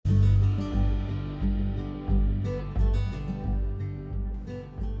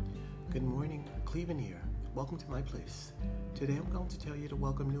Cleveland here. Welcome to my place. Today I'm going to tell you to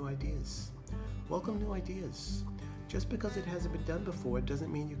welcome new ideas. Welcome new ideas. Just because it hasn't been done before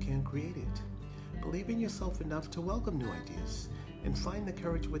doesn't mean you can't create it. Believe in yourself enough to welcome new ideas and find the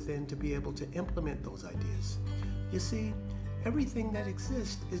courage within to be able to implement those ideas. You see, everything that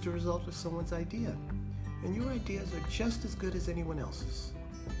exists is the result of someone's idea, and your ideas are just as good as anyone else's.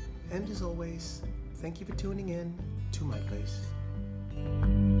 And as always, thank you for tuning in to my place.